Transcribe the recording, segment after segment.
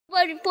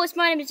Hello, folks,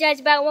 my name is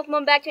Jazz About.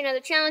 Welcome back to another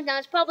challenge. Now,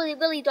 it's probably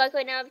really dark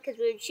right now because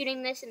we're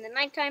shooting this in the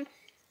nighttime.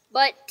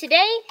 But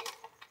today,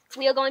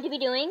 we are going to be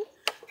doing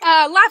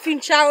laughing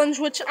challenge,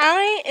 which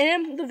I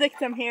am the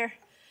victim here.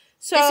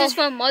 So this is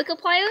from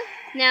Markiplier.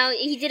 Now,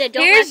 he did a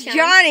don't here's laugh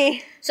challenge.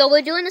 Johnny. So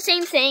we're doing the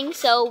same thing.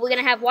 So we're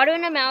going to have water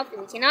in our mouth,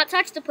 and we cannot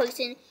touch the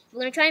person.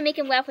 We're going to try and make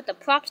him laugh with the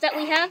props that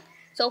we have.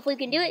 So if we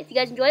can do it, if you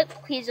guys enjoy it,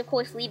 please, of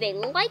course, leave a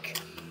like.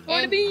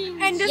 And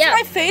does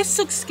my face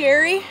look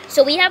scary?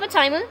 So we have a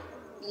timer.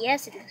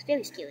 Yes, it looks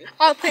very scary.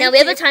 Oh, thank now we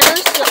have you. a timer.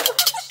 So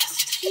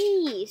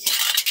jeez.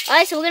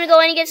 Alright, so we're going to go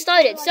in and get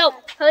started. So,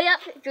 hurry up,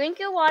 drink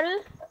your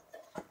water,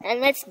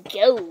 and let's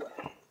go.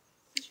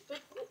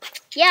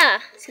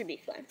 Yeah, it's going to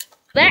be fun.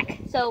 Back,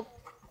 so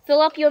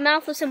fill up your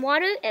mouth with some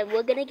water, and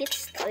we're going to get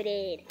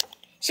started.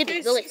 Should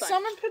be really fun.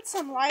 Someone put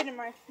some light in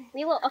my face.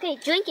 We will. Okay,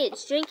 drink it.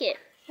 Just drink it.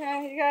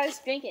 Yeah, you guys.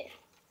 Drink it.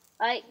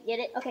 Alright, get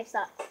it? Okay,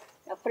 stop.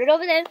 Now put it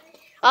over there.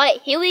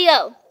 Alright, here we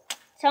go.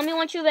 Tell me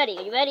once you're ready.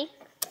 Are you ready?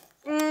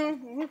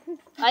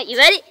 Alright, you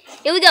ready?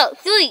 Here we go.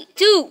 3,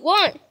 2,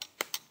 1.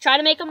 Try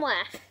to make them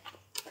laugh.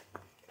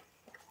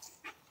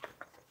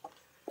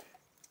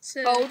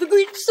 Oh, the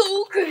Grinch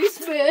stole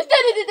Christmas.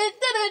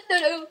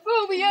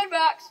 Ruby and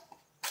Max.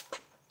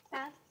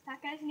 That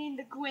guy's named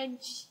the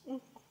Grinch.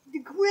 The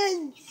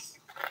Grinch.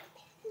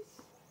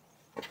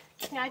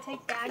 Can I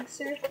take bags,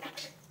 sir?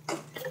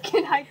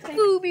 Can I take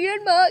Ruby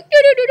and Max.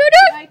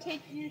 Can I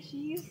take your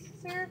cheese,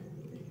 sir?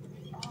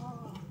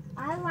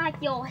 I like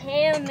your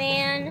hair,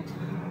 man.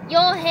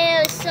 Your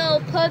hair is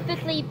so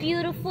perfectly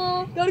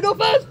beautiful. Gotta go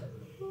fast.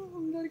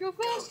 I'm gonna go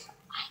fast.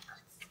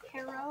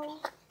 Hero.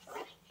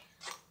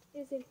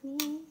 Is it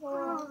me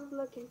you're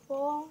looking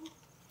for?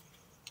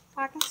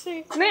 I can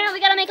see. Man, we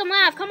gotta make them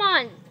laugh. Come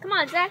on. Come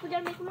on, Zach. We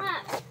gotta make them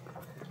laugh.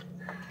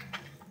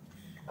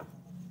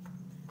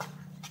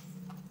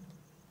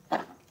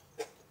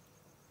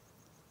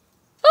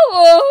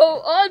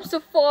 Hello, I'm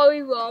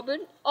Safari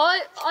Robin.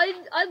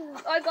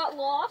 I got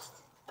lost.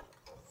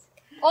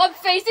 I'm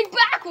facing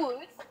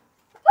backwards.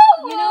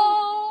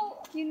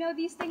 Hello. You know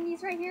these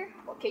thingies right here?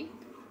 Okay.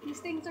 These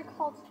things are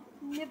called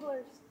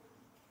nibblers.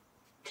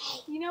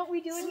 You know what we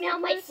do with Smell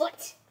nibblers? my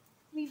foot.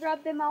 We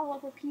rub them all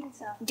over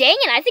pizza. Dang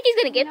it! I think he's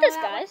gonna get You know this,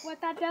 that- guys.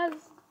 What that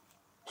does?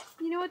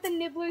 You know what the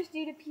nibblers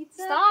do to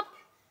pizza? Stop.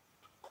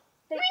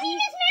 They My eat, name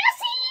is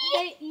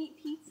Massey. They eat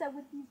pizza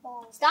with these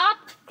balls.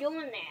 Stop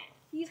doing that.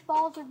 These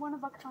balls are one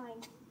of a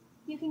kind.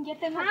 You can get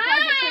them at Hi.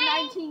 Target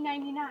for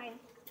 $19.99.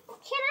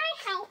 Can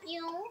I help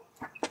you?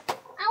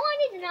 I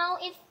wanted to know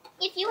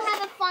if you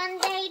have a fun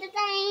day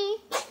today.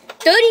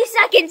 30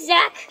 seconds,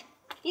 Zach.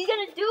 He's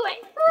gonna do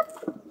it.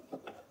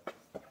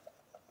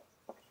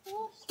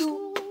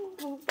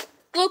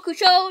 Look who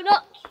showed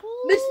up.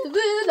 Mr.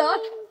 Villa.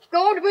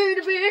 Gonna be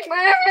the big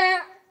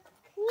man.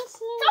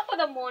 Top of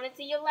the morning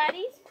to you,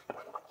 laddies.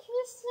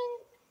 Listen.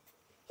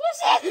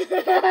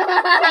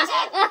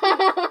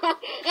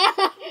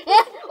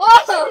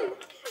 Oh.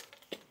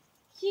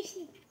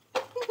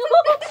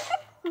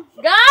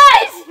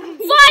 Guys,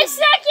 5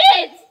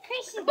 seconds.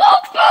 Boop,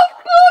 boop,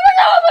 boop,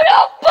 boop,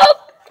 boop, boop.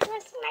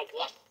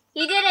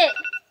 He did it.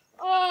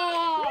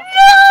 Oh.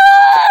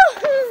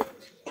 No.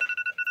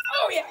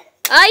 Oh yeah.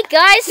 Alright,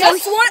 guys. So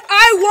Guess what?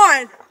 I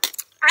won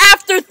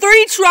after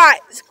 3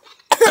 tries.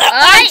 I'm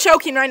Alright.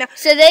 choking right now.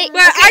 So they.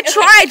 But I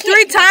tried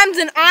 3 times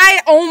and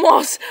I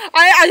almost.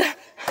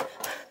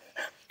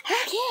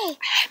 Okay.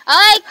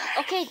 Alright.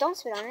 Okay, don't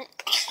spit on it.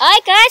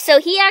 Alright, guys. So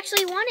he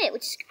actually won it,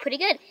 which is pretty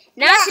good.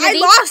 Now Yeah, it's gonna I be.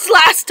 lost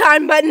last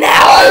time, but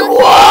now I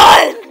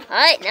won.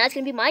 Alright, now it's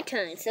gonna be my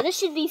turn. So this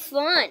should be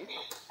fun.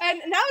 And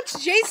now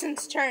it's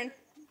Jason's turn.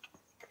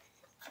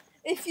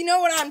 If you know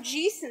what I'm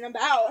Jason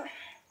about.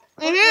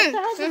 What the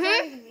hell does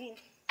that even mean?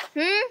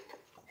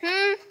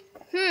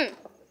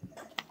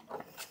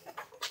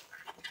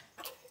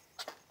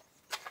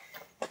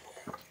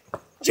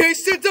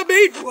 Jason's a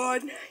mean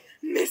one,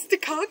 Mr.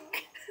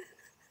 Cock.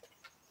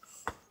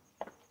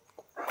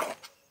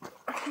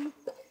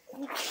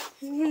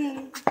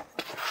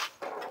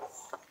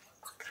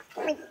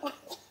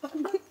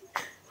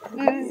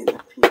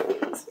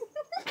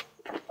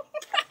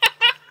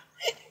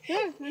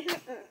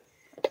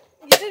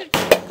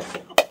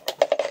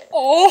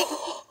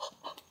 Oh!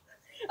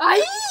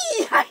 Aye!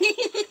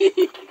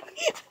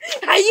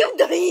 How you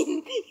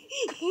doing?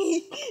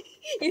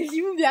 Is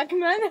you black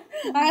man?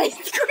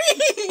 Ice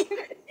cream!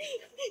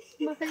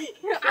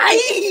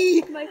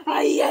 Aye!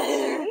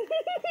 Aye!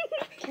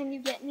 Can you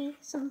get me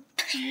some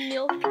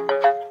milk?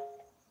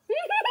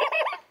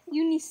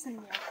 You need some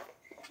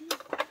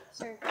milk.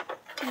 Sir,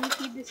 can you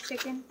feed this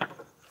chicken?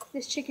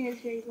 This chicken is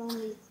very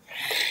lonely.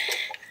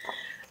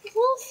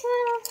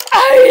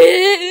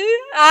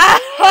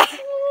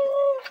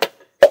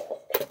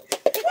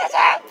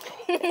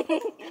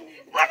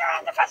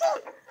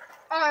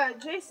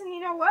 Jason, you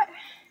know what?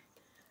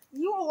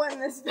 You will win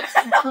this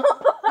battle.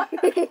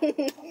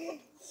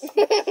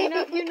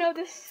 You know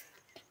this.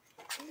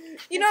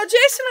 You know,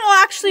 Jason will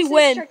actually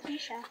win.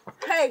 Sharkeisha.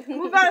 Hey,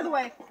 move out of the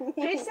way.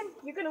 Jason,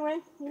 you're gonna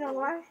win. You know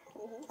why?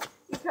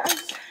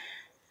 Because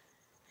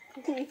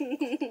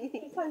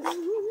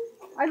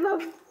I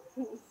love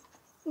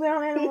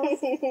little animals.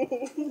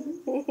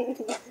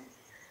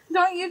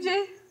 Don't you,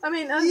 Jay? I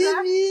mean,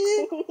 Zach?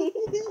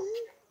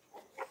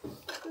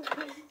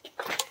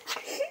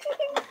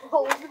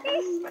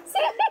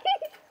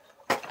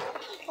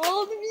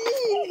 Hold me.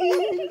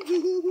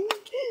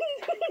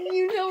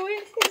 You know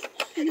it.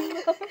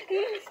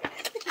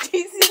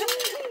 Jason.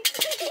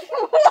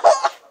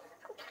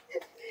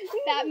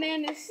 That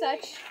man is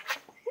such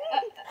a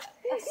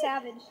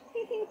savage.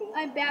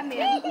 I'm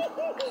Batman.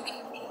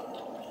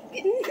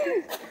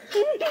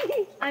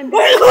 I'm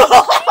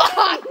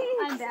Batman.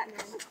 I'm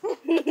Batman.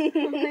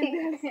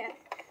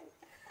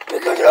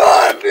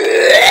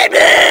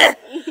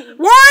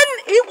 Won!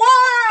 He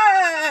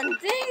won!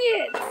 Dang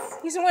it!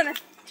 He's a winner.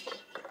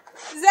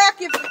 Zach,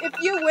 if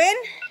you win,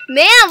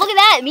 Man, look at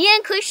that. Me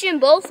and Christian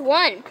both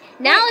won.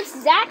 Now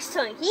it's Zach's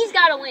turn. He's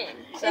got to win.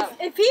 So.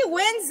 if he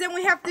wins, then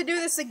we have to do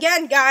this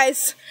again,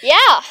 guys.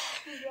 Yeah.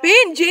 Me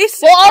and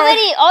Jason. Well,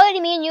 already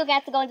me and you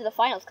have to go into the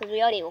finals because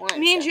we already won.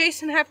 Me and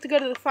Jason have to go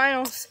to the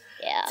finals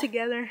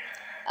together.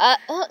 No,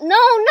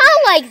 not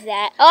like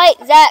that. All right,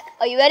 Zach,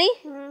 are you ready?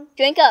 Mm-hmm.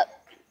 Drink up.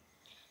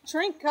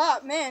 Drink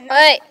up, man. All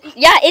right.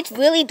 Yeah, it's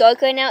really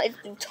dark right now.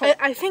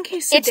 I think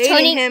he's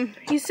sedating him.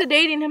 He's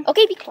sedating him.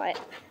 Okay, be quiet.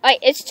 All right,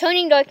 it's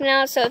turning dark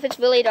now, so if it's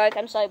really dark,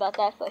 I'm sorry about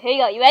that. But here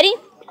you go. You ready?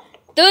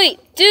 3,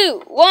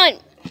 2, 1,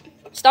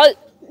 start.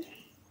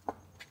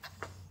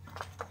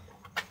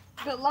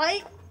 The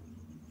light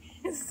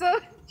is so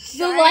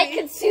The light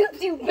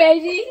consumes you,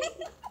 baby.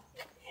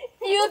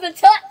 Feel the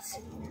touch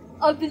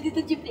of the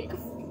little giblets.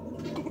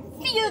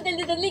 Feel the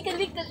little lickle.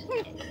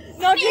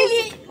 No, Feel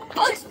Jason. it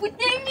pulse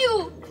within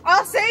you.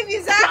 I'll save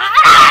you, Zach.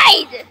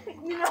 Pride!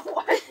 You know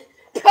what?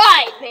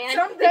 Pride, man.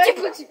 Someday.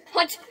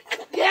 Punch.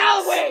 Get out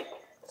of the way.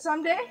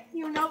 Someday,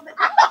 you know that.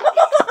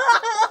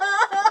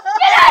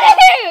 Get out of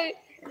here.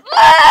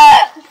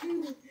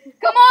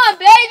 Come on,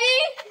 baby.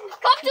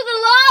 Come to the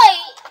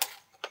light.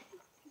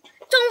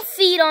 Don't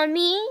feed on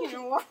me. You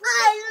know what? I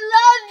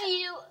love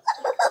you.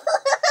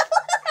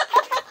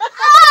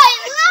 I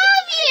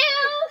love you.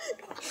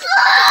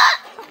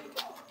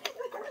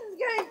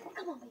 Okay.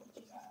 Come on, baby.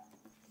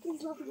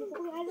 Please love me. I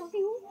love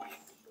you.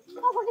 I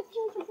want to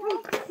feel your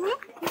love.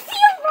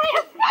 Feel my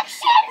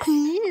affection.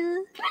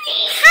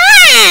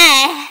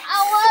 I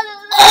want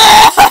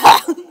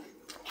to love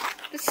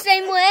The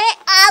same way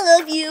I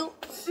love you.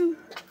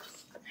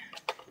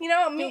 You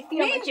know, me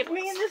feel my and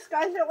giblets. this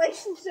guy's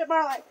relationship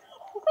are like.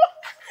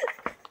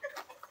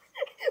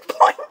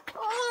 Point.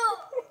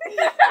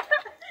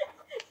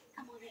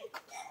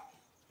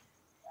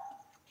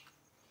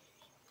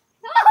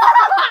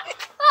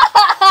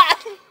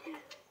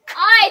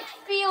 I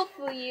feel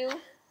for you.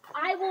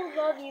 I will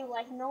love you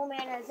like no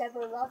man has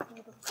ever loved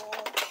you before.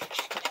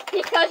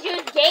 Because you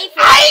gave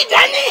him.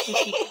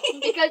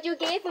 Because you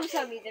gave him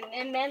some reason,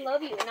 and men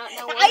love you, and not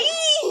no one.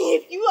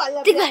 If you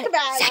are the black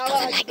man, Zach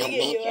doesn't like no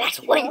man, that's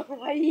what it-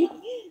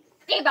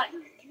 Think about it.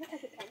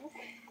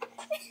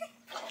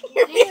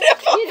 You're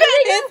beautiful. You're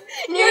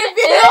Can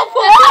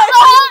beautiful.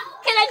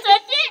 I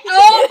touch it?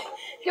 Oh.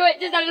 Wait,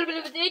 just a little bit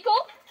of a tickle.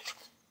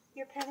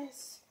 Your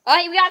penis.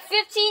 Alright, we got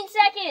 15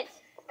 seconds.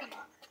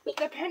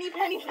 The penny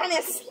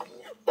penis.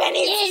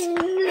 Pennies. In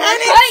the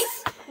Penis.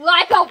 face,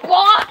 like a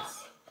boss.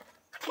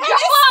 Come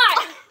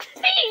on,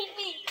 feed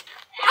me.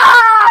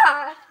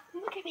 Ah!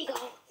 Look at me go.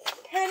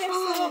 Penis,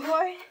 little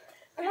boy.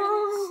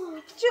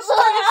 Just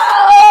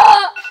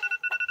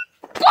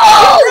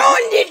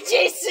Ruined it,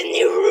 Jason.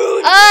 You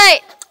ruined it.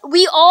 Alright,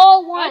 we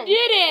all won. I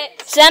did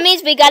it. So that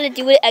means we gotta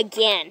do it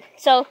again.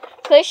 So,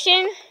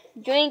 Christian,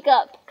 drink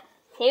up.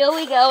 Here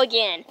we go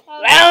again.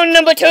 Round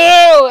number 2.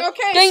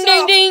 Okay, Ding, so-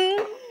 ding,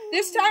 ding.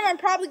 This time I'm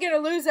probably gonna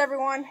lose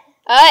everyone.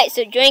 Alright,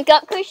 so drink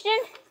up, Christian.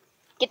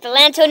 Get the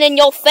lantern in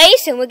your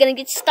face, and we're gonna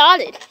get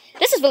started.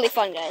 This is really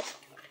fun, guys.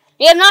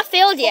 We have not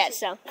failed yet,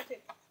 so.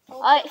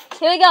 Alright,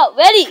 here we go.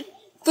 Ready?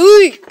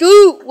 3,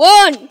 2,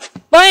 1.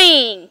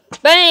 Bang!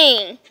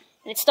 Bang!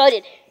 And it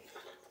started.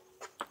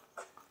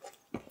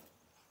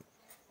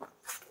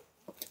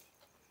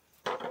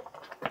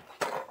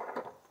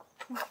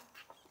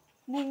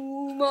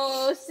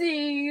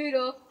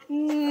 Mamacita,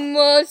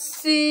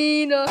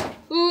 mamacita.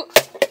 Ooh.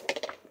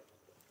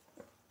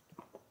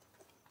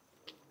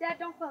 Dad,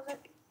 don't close it.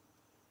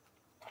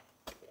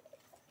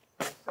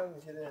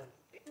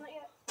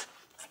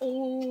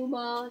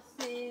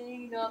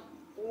 Mamacita,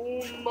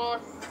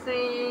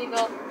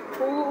 mamacita,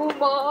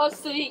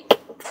 mamacita.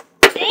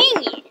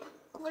 Dang it!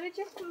 What did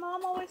your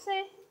mom always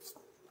say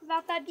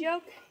about that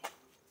joke?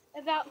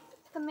 About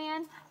the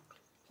man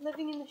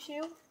living in the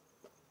shoe?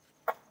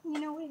 You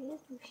know what it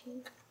is,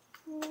 Bushin.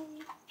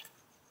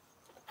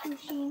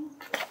 Bushin.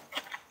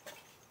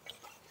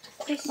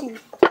 Bushin.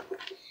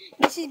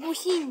 This is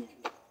Bushin.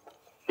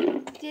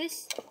 This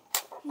is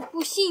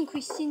Bushin,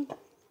 Christian.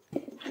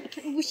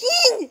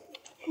 Bushin!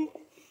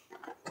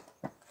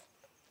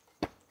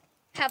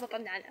 Have a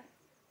banana.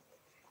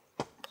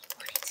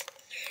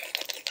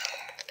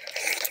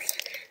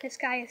 This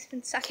guy has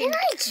been sucking. Can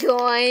I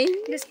join?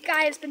 This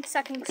guy has been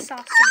sucking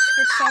sausage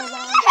for so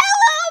long.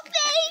 Hello,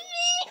 baby!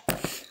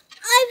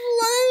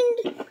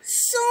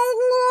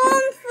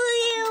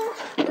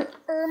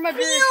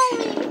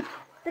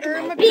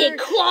 big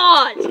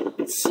claws.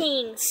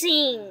 Sing,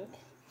 sing.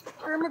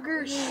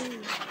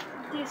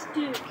 This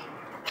dude.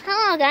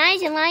 Hello,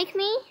 guys. You like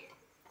me?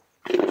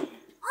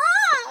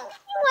 Oh,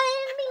 you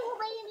want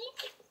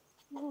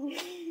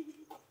me?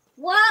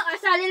 What? I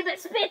saw a little bit of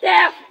spit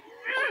there.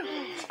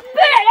 Spit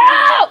it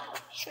out!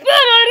 Spit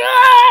it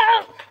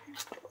out!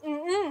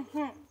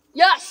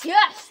 Yes,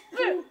 yes.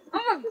 I'm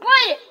gonna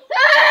bite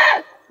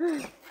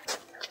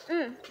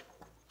it.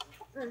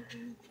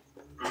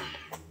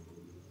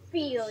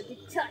 Feel the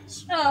touch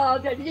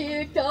of the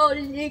little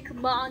lick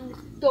man.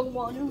 Don't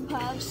want to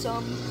have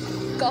some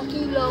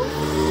cocky low.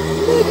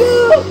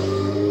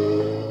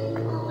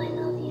 Oh, I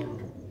love you.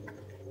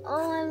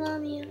 Oh, I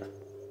love you.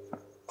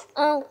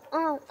 Oh,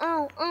 oh,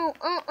 oh, oh,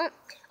 oh, oh.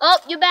 Oh,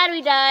 your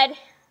battery died.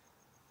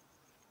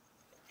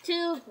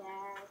 Too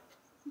bad.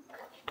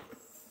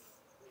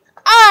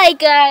 Alright,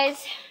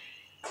 guys.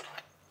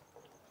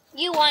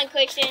 You won,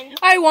 Christian.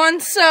 I won,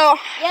 so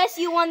Yes,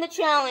 you won the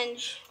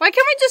challenge. why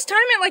can't we just time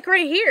it like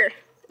right here?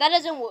 That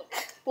doesn't work.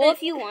 Well,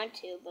 if you want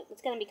to, but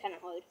it's gonna be kind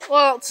of hard.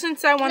 Well,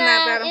 since I won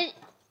that battle.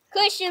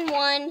 Christian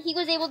won. He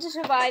was able to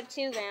survive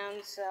 2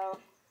 rounds, so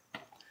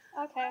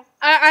Okay.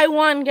 I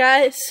won,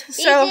 guys.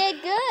 So he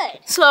did good.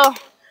 so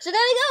So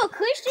there we go.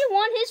 Christian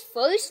won his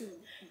first.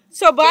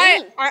 so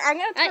bye. Dang. I'm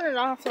gonna turn it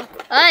off. So.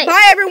 Alright.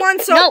 Bye, everyone.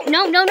 So No.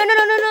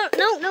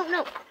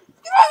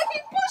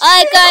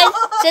 Alright, guys.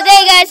 So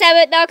there you guys have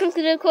it. That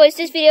concludes, of course,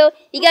 this video. If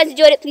you guys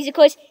enjoyed it, please, of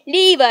course,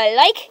 leave a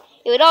like.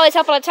 It would always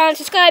help a lot of time.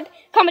 Subscribe.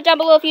 Comment down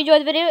below if you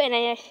enjoyed the video.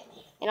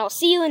 And I'll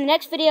see you in the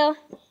next video.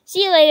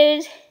 See you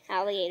later,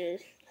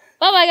 alligators.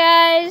 Bye-bye,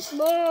 guys.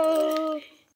 Bye.